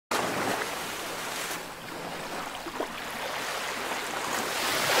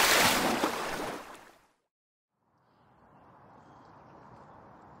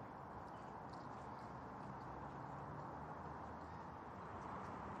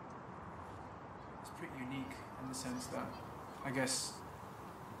pretty unique in the sense that I guess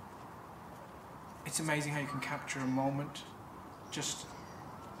it's amazing how you can capture a moment just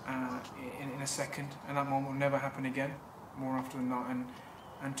in a second, and that moment will never happen again, more often than not,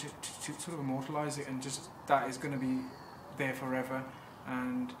 and to sort of immortalise it, and just that is going to be there forever,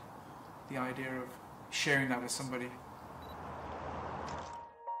 and the idea of sharing that with somebody.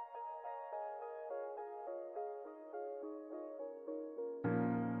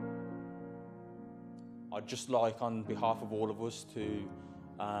 I'd just like, on behalf of all of us, to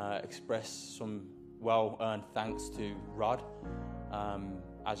express some well-earned thanks to Rod.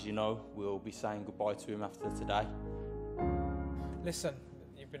 As you know, we'll be saying goodbye to him after today. Listen,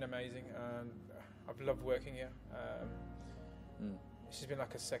 you've been amazing. I've loved working here. This has been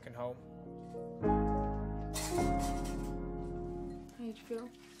like a second home. How did you feel?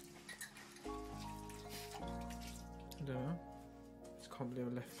 I don't know. I just can't believe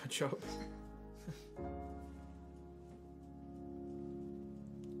I left my job.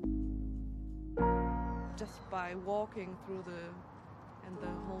 Just by walking through the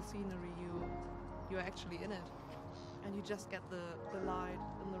whole scenery, you're actually in it, and you just get the light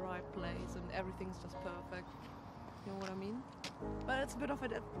in the right place, and everything's just perfect. You know what I mean? But it's a bit of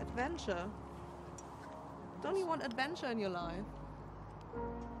an adventure. Don't you want adventure in your life?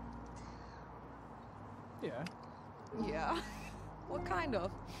 Yeah. Yeah. What kind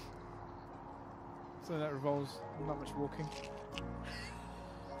of? So that revolves not much walking.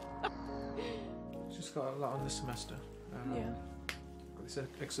 Just got a lot on this semester. Yeah. Got this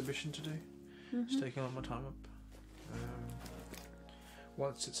exhibition to do. It's taking a lot more time up.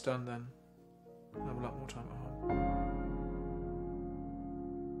 Once it's done, then I'll have a lot more time at home.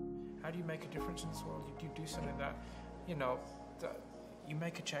 How do you make a difference in this world? You do something that, you know, that you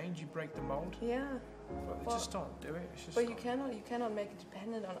make a change, you break the mold. Yeah. But just don't do it. It's just but you cannot make it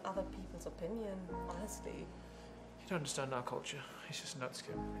dependent on other people's opinion, honestly. You don't understand our culture. It's just nuts,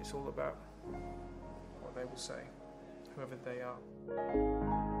 Kim. It's all about what they will say, whoever they are.